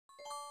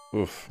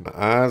Oof, my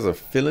eyes are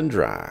feeling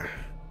dry.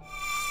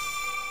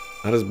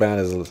 Not as bad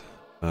as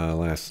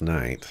last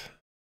night.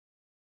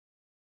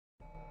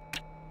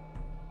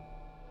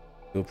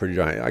 Still pretty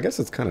dry. I guess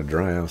it's kind of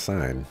dry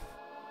outside.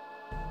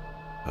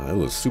 It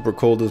was super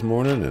cold this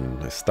morning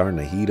and it's starting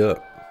to heat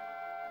up.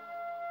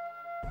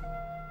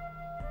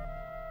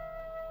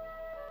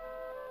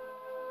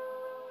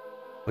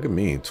 Look at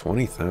me,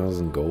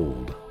 20,000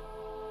 gold.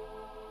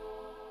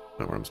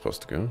 Not where I'm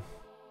supposed to go.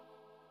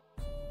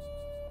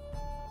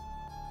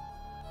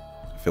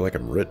 I feel like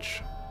I'm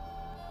rich.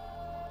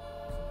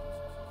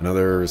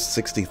 Another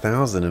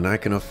 60,000 and I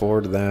can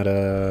afford that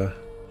an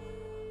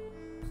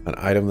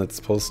item that's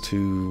supposed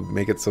to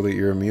make it so that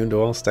you're immune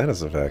to all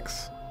status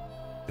effects.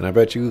 And I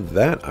bet you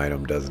that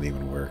item doesn't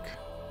even work.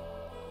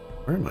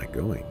 Where am I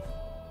going?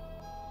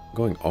 I'm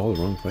going all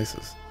the wrong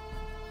places.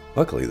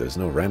 Luckily, there's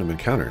no random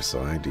encounters,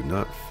 so I do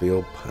not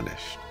feel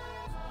punished.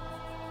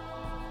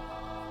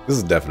 This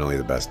is definitely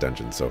the best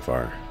dungeon so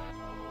far.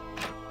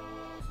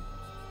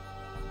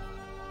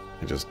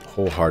 I just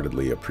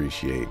wholeheartedly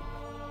appreciate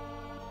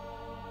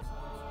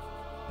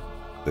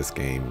this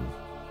game.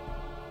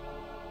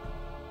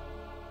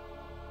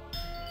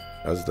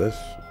 Does this?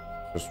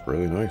 Just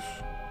really nice.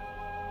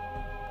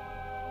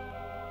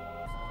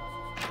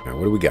 Now,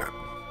 what do we got?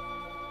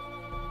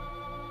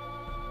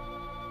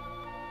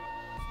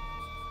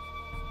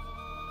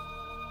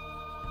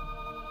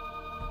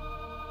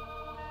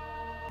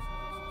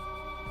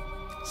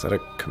 Is that a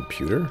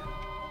computer?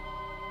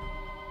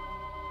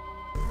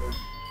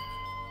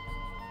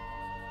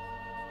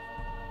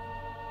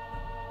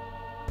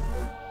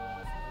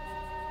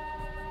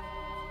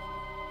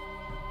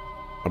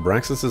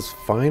 Abraxas's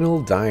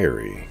final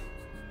diary.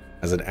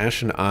 As an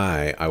ashen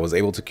eye, I was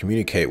able to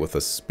communicate with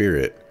a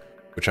spirit,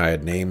 which I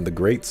had named the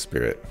Great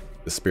Spirit.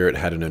 The spirit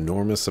had an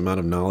enormous amount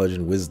of knowledge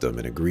and wisdom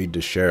and agreed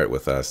to share it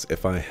with us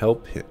if I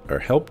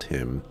helped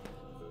him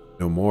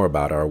know more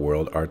about our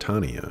world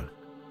Artania.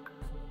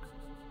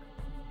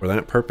 For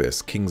that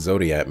purpose, King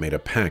Zodiac made a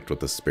pact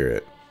with the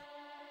spirit,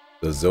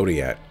 the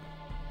Zodiac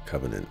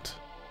Covenant.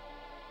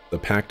 The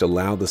pact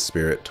allowed the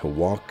spirit to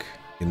walk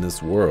in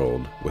this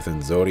world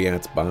within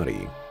Zodiac's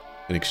body.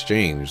 In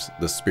exchange,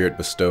 the spirit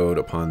bestowed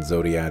upon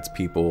Zodiac's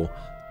people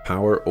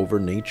power over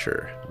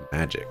nature,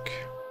 magic.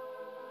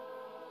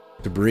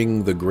 To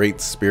bring the Great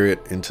Spirit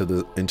into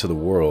the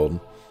world,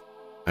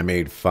 I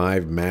made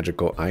 5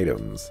 magical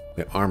items,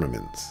 the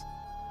armaments.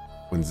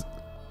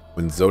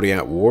 When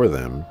Zodiac wore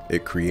them,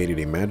 it created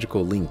a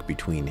magical link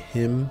between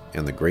him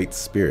and the Great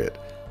Spirit,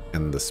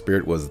 and the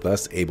spirit was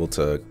thus able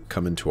to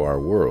come into our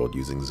world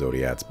using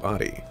Zodiac's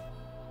body.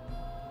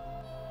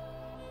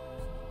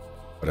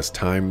 But as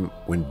time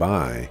went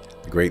by,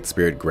 the Great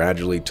Spirit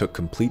gradually took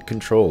complete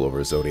control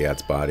over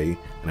Zodiac's body,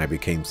 and I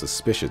became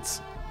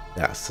suspicious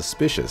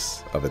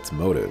of its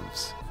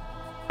motives.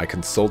 I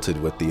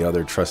consulted with the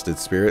other trusted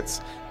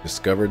spirits,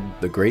 discovered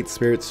the Great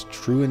Spirit's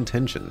true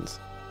intentions.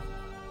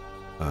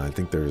 I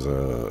think there's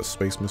a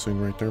space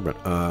missing right there,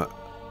 but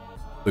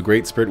the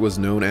Great Spirit was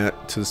known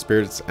to the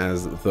spirits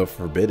as the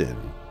Forbidden.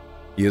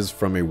 He is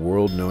from a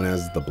world known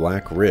as the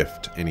Black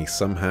Rift, and he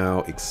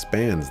somehow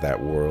expands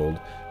that world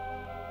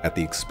at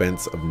the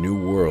expense of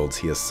new worlds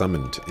he is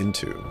summoned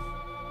into.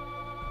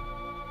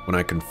 When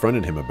I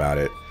confronted him about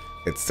it,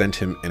 it sent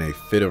him in a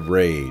fit of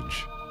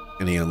rage,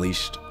 and he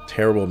unleashed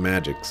terrible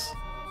magics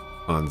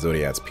on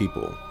Zodiac's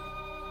people.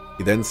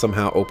 He then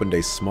somehow opened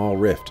a small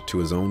rift to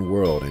his own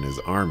world, and his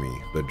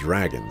army, the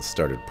dragons,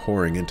 started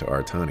pouring into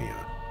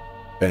Artania,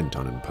 bent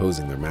on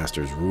imposing their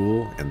master's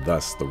rule, and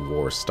thus the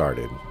war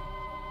started.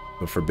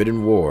 The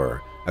Forbidden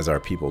War, as our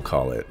people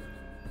call it.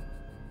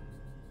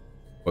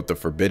 But the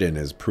Forbidden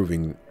is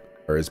proving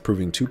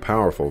too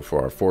powerful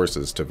for our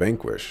forces to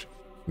vanquish,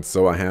 and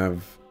so I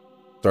have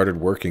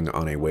started working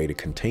on a way to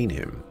contain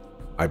him.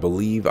 I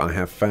believe I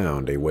have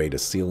found a way to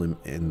seal him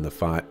in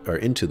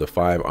into the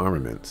 5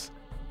 armaments,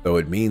 though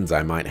it means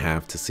I might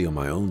have to seal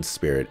my own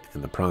spirit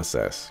in the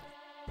process.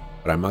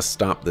 But I must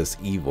stop this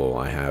evil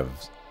I have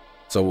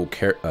so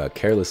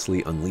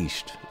carelessly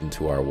unleashed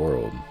into our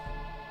world.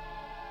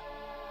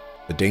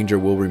 The danger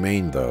will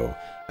remain, though,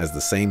 as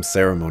the same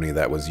ceremony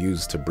that was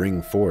used to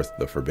bring forth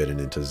the Forbidden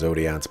into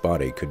Zodiac's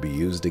body could be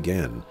used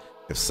again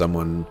if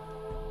someone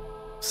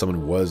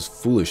was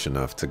foolish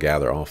enough to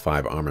gather all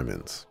 5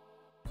 armaments.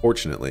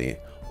 Fortunately,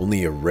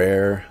 only a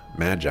rare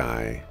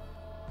magi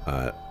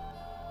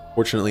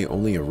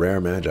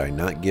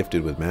not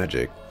gifted with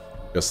magic,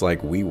 just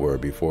like we were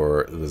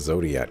before the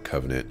Zodiac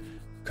Covenant,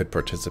 could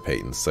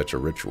participate in such a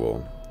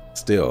ritual.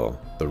 Still,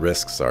 the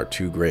risks are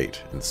too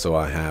great, and so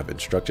I have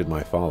instructed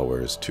my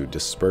followers to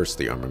disperse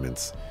the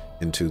armaments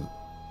into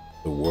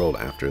the world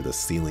after the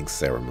sealing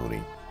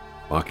ceremony,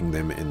 locking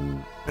them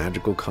in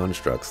magical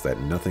constructs that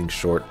nothing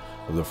short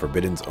of the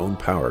Forbidden's own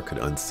power could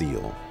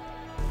unseal.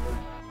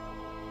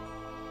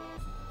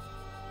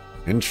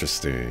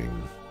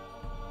 Interesting.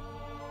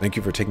 Thank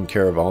you for taking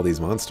care of all these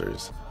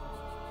monsters.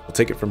 We'll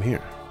take it from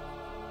here.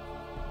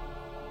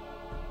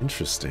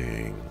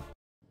 Interesting.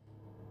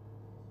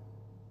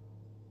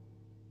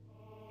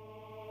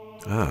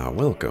 Ah,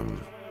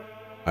 welcome.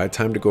 I had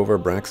time to go over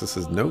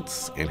Abraxas's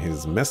notes and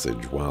his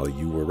message while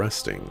you were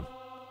resting.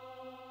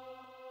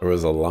 There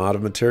was a lot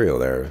of material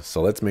there,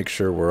 so let's make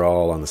sure we're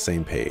all on the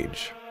same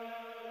page.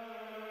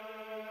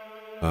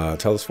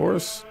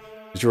 Telesphorus,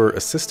 is your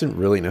assistant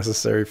really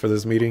necessary for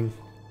this meeting?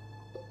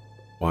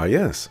 Why,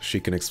 yes, she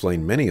can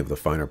explain many of the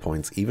finer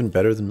points even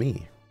better than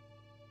me.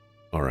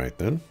 Alright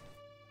then.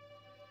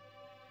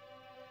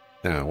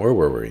 Now, where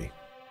were we?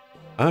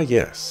 Ah,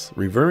 yes,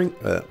 reviewing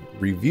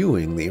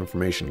the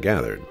information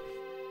gathered.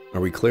 Are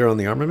we clear on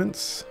the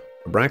armaments?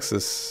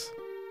 Abraxas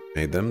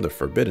made them, the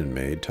Forbidden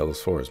made,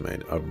 Telesphorus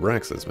made.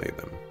 Abraxas made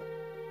them.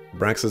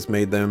 Abraxas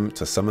made them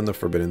to summon the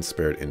Forbidden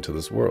Spirit into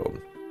this world.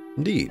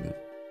 Indeed.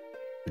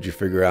 Did you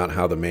figure out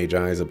how the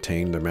Magi's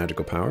obtained their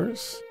magical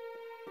powers?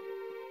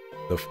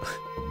 The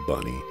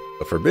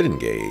Forbidden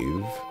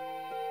gave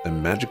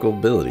them magical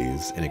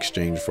abilities in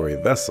exchange for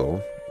a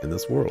vessel in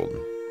this world.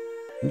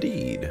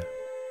 Indeed.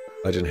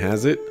 Legend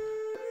has it,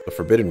 the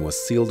Forbidden was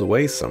sealed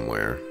away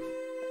somewhere.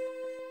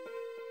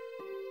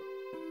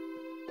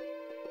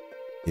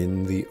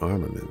 In the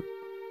armament.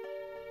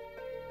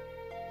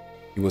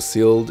 He was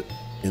sealed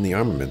in the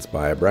armaments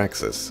by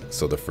Abraxas,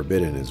 so the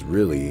Forbidden is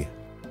really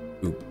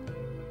who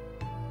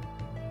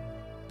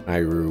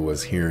Iru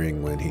was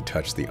hearing when he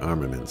touched the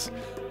armaments.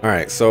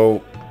 Alright,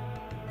 so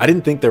I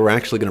didn't think they were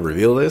actually going to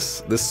reveal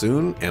this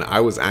soon, and I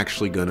was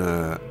actually going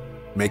to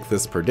make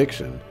this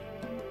prediction,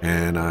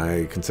 and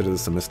I consider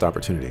this a missed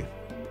opportunity.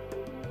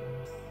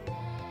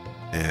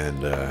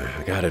 And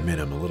I gotta admit,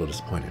 I'm a little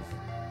disappointed.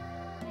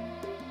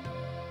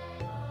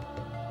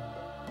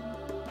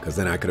 Because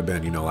then I could have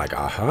been, you know, like,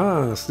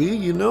 aha, see,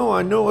 you know,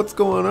 I know what's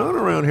going on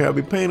around here. I'll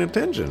be paying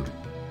attention.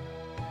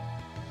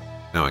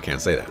 Now I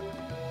can't say that.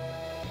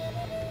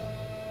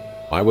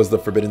 Why was the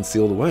Forbidden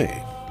sealed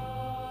away?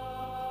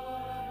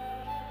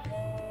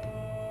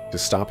 To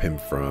stop him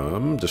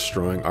from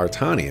destroying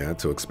Artania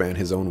to expand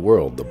his own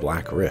world, the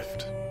Black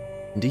Rift.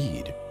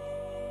 Indeed.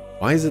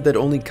 Why is it that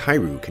only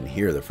Kairu can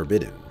hear the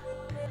Forbidden?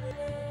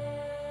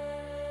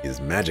 He is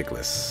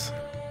magicless.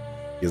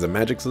 He is a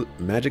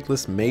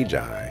magicless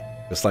magi.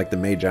 Just like the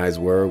Magi's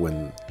were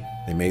when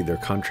they made their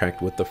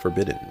contract with the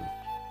Forbidden.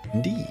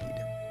 Indeed.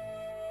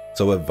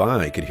 So if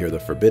Vi could hear the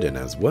Forbidden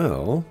as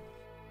well,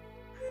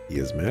 he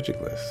is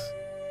magicless.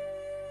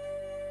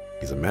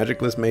 He's a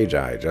magicless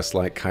Magi, just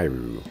like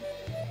Kairu.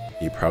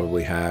 He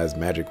probably has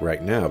magic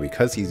right now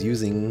because he's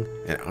using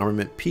an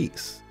armament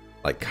piece,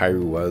 like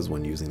Kairu was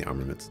when using the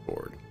armament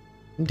sword.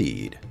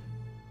 Indeed.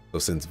 So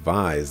since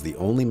Vi is the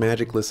only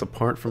magicless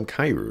apart from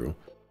Kairu,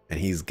 and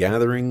he's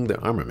gathering the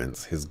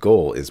armaments, his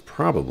goal is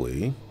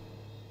probably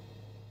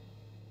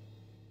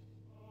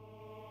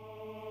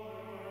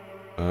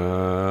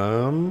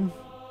gonna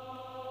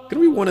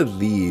be one of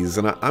these,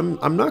 and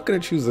I'm not gonna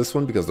choose this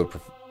one because the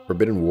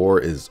Forbidden War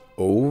is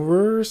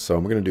over, so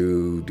I'm gonna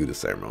do the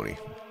ceremony.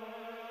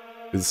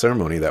 Do the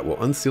ceremony that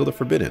will unseal the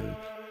Forbidden,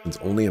 since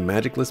only a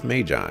magicless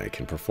Magi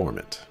can perform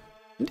it.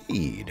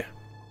 Indeed.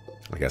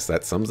 I guess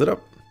that sums it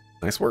up.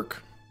 Nice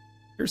work.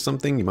 Here's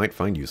something you might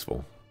find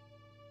useful.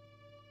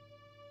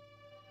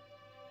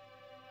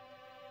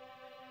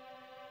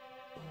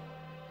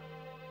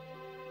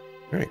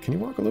 Alright, can you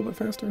walk a little bit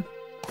faster?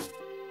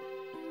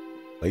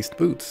 Laced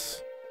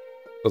boots.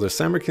 So the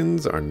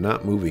Samarkans are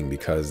not moving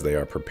because they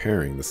are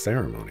preparing the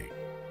ceremony.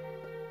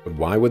 But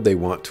why would they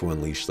want to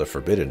unleash the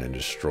Forbidden and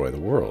destroy the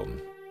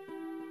world?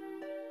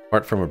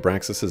 Apart from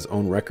Abraxas'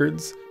 own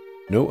records,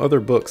 no other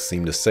books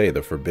seem to say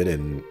the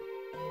Forbidden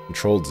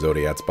controlled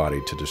Zodiac's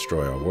body to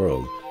destroy our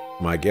world.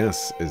 My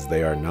guess is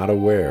they are not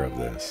aware of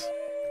this.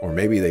 Or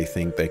maybe they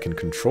think they can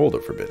control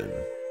the Forbidden.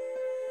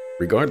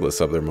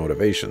 Regardless of their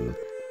motivation,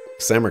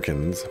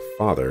 Samarkand's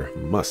father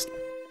must be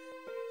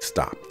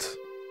stopped.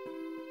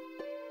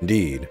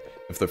 Indeed,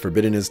 if the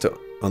Forbidden is to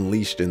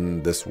unleashed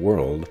in this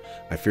world,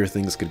 I fear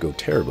things could go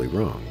terribly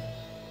wrong.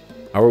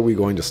 How are we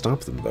going to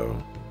stop them,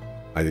 though?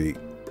 I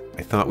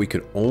thought we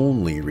could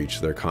only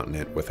reach their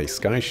continent with a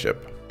skyship.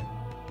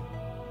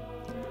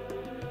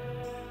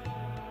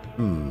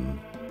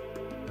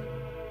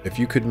 If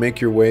you could make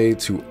your way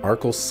to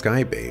Arkle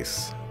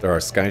Skybase, there are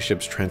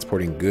skyships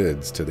transporting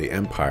goods to the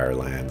Empire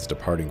lands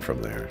departing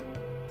from there.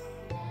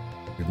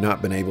 We've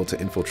not been able to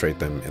infiltrate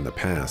them in the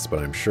past, but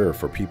I'm sure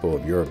for people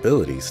of your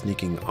ability,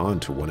 sneaking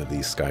onto one of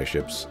these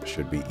skyships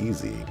should be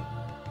easy.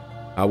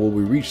 How will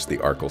we reach the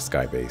Arkle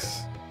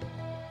Skybase?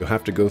 You'll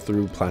have to go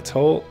through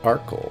Plateau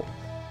Arkle,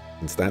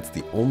 since that's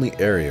the only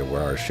area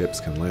where our ships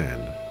can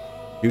land.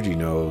 Yuji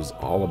knows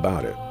all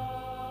about it.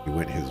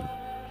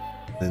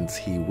 Since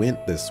he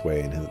went this way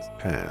in his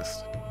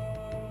past.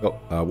 Well,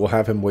 we'll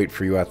have him wait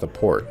for you at the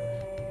port,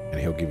 and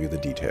he'll give you the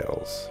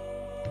details.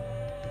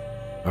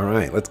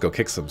 Alright, let's go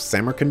kick some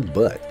Samarkand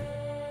butt.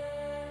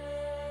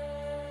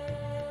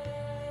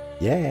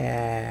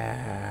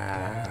 Yeah!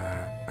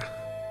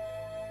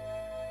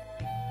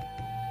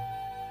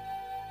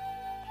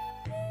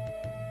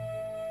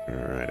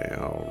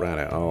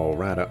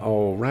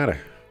 Alrighty.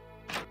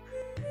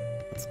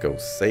 Let's go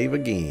save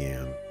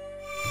again.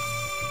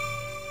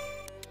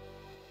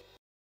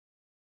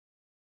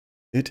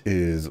 It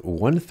is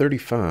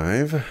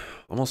 1:35,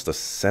 almost a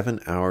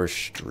 7-hour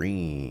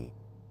stream.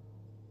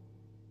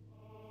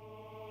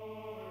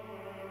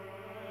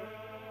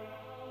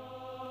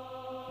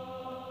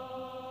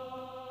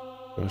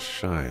 Just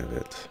shy of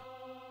it.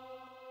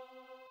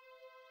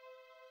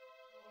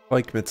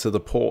 Like me to the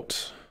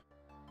port.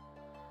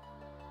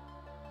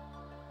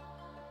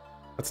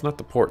 That's not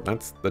the port,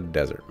 that's the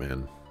desert,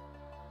 man.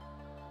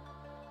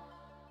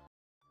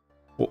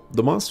 Well,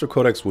 the Monster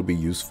Codex would be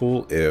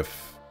useful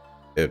if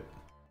it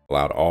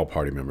allowed all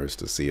party members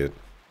to see it.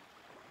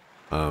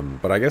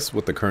 But I guess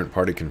with the current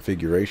party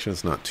configuration,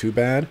 it's not too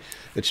bad.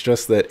 It's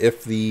just that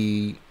if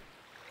the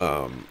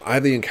I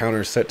have the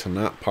encounter set to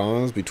not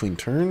pause between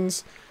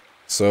turns,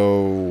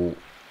 so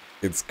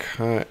it's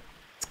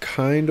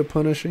kind of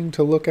punishing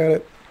to look at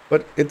it,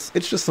 but it's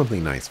just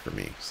something nice for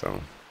me,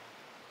 so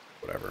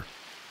whatever.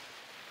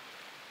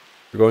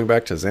 We're going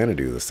back to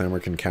Xanadu, the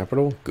Samarkand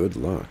capital. Good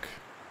luck.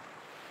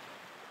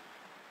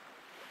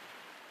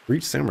 To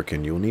reach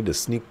Samarkand, you will need to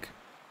sneak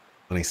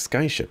on a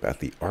skyship at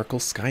the Arkle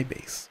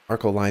skybase.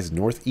 Arkle lies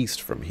northeast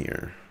from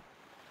here.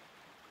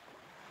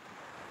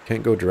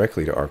 Can't go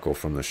directly to Arkle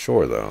from the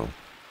shore, though.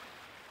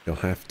 You'll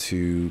have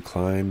to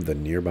climb the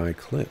nearby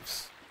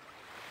cliffs.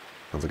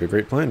 Sounds like a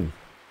great plan.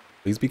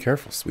 Please be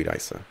careful, sweet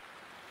Isa.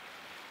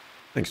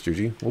 Thanks,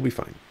 Juji. We'll be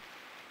fine.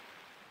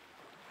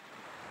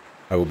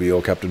 I will be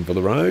your captain for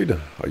the ride.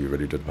 Are you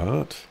ready to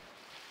depart?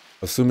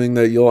 Assuming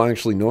that you'll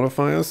actually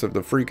notify us if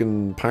the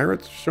freaking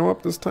pirates show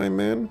up this time,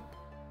 man?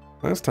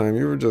 Last time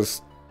you were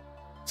just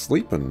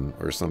sleeping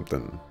or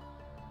something.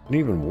 Didn't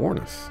even warn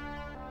us.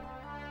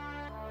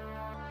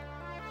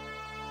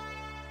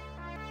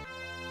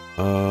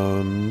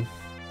 How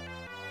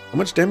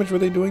much damage were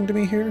they doing to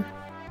me here?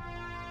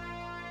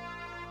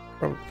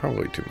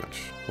 Probably too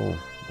much.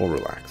 We'll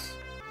relax.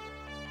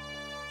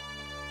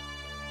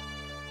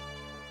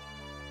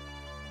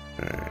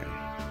 Okay.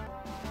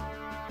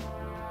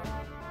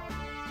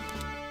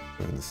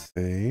 And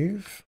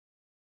save.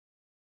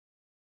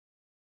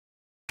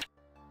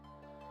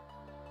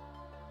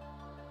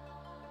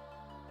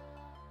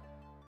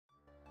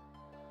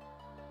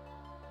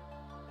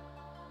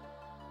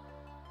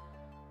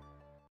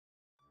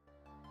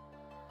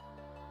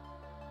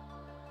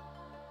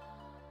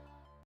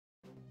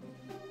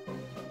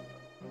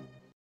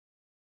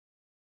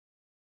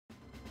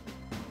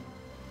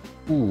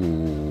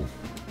 Ooh.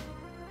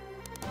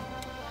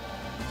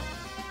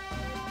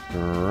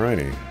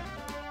 Alrighty.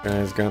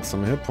 Guys got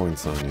some hit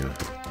points on you.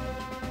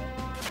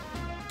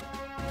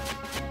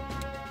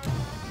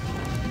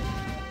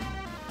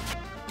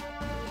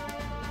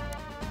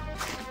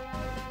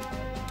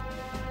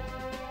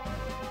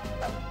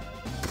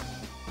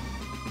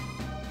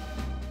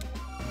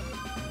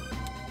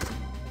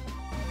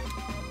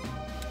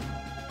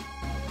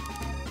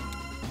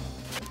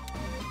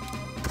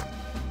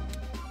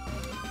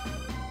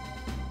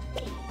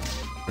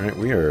 Alright,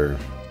 we are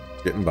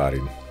getting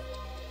bodied.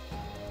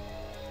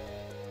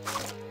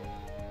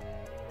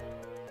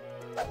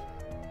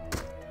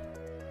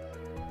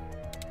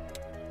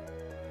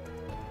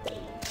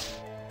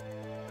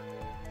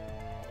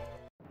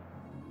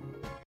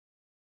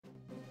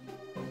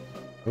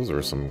 Those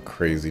are some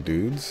crazy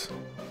dudes.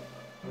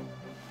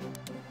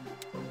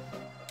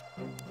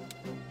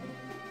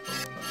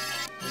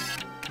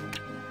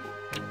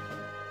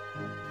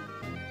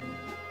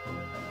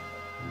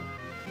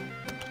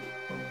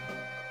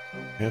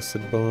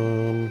 Acid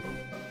bomb.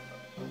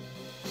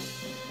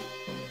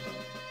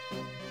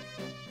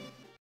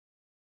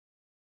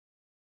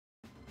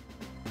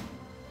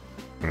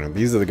 Alright,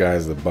 these are the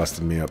guys that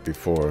busted me up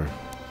before.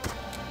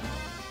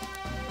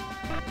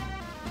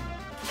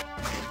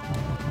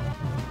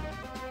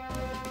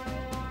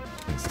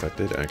 Yes, that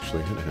did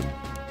actually hit him.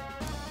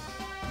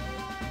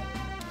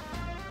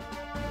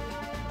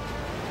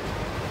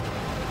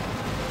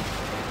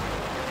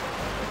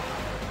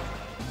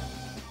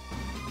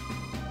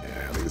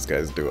 These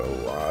guys do a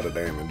lot of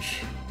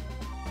damage.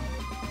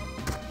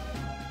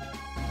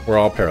 We're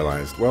all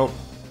paralyzed. Well,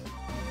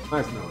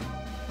 nice knowing.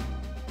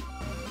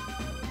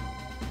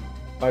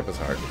 Life is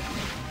hard.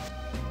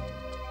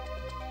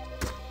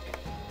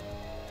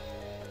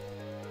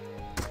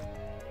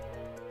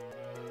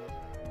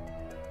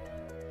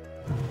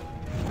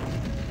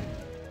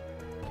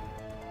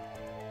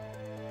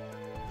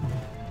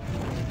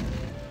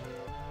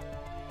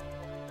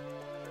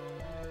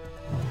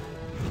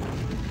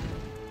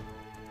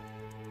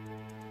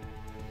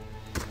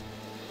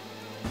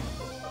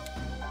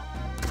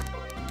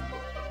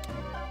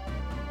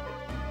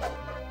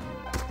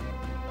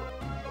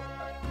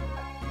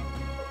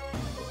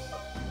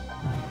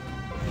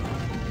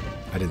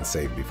 I didn't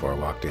save before I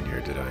walked in here,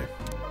 did I?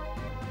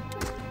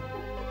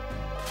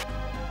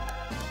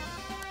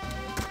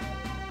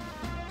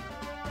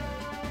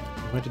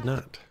 No, I did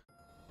not.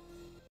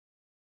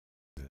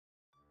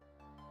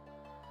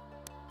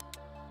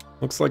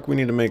 Looks like we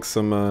need to make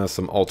some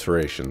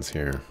alterations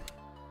here.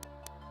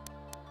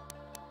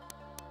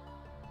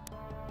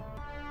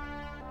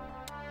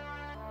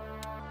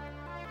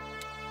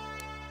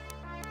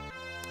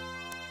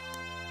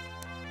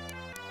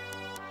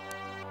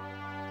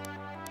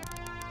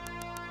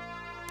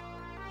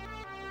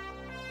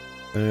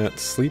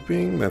 That's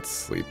sleeping. That's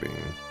sleeping.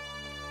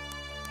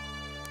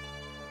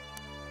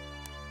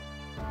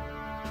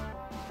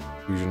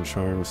 Fusion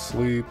charm,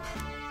 sleep.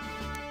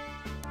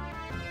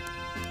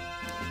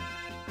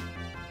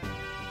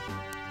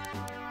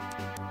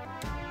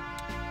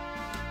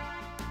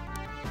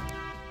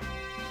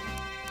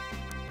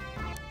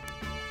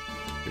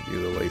 Give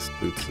you the lace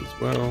boots as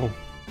well.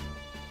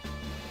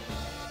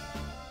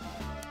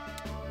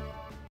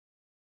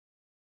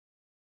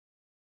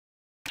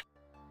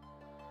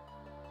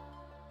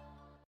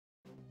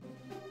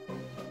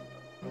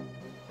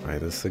 Try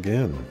this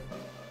again.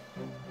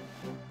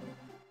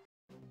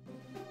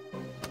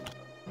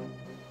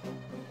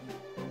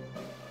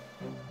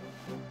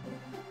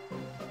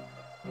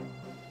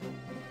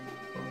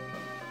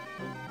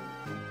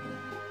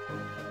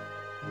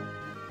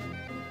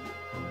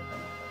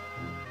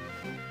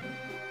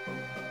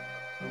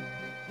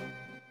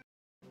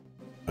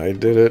 I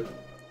did it.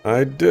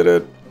 I did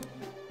it.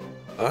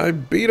 I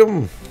beat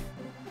him.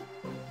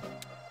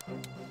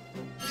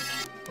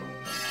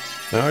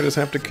 Now I just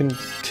have to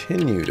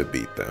continue to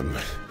beat them.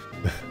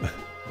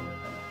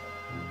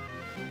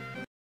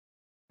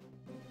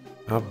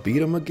 I'll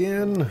beat him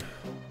again.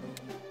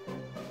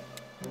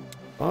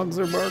 Dogs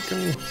are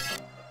barking.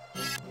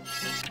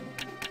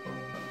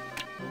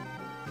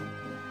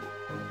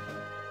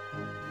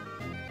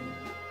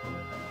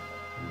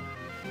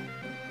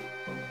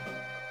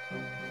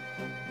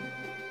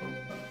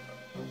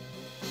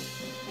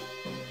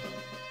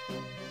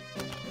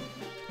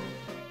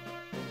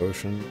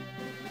 Potion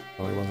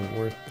probably wasn't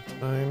worth the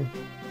time.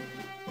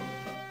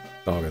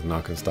 Dog is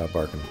not gonna stop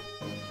barking.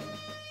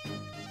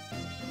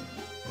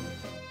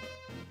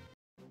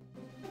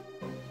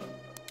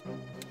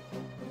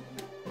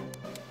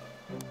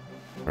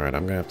 Alright,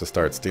 I'm gonna have to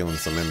start stealing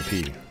some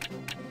MP.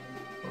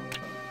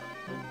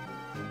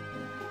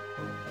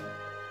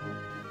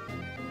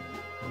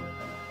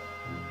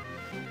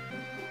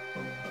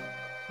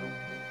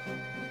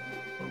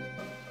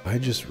 I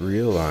just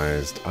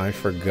realized I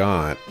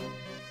forgot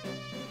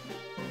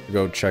to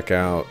go check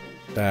out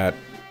that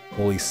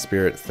Holy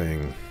Spirit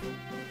thing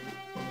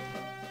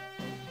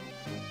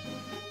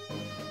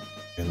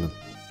in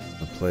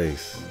the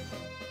place.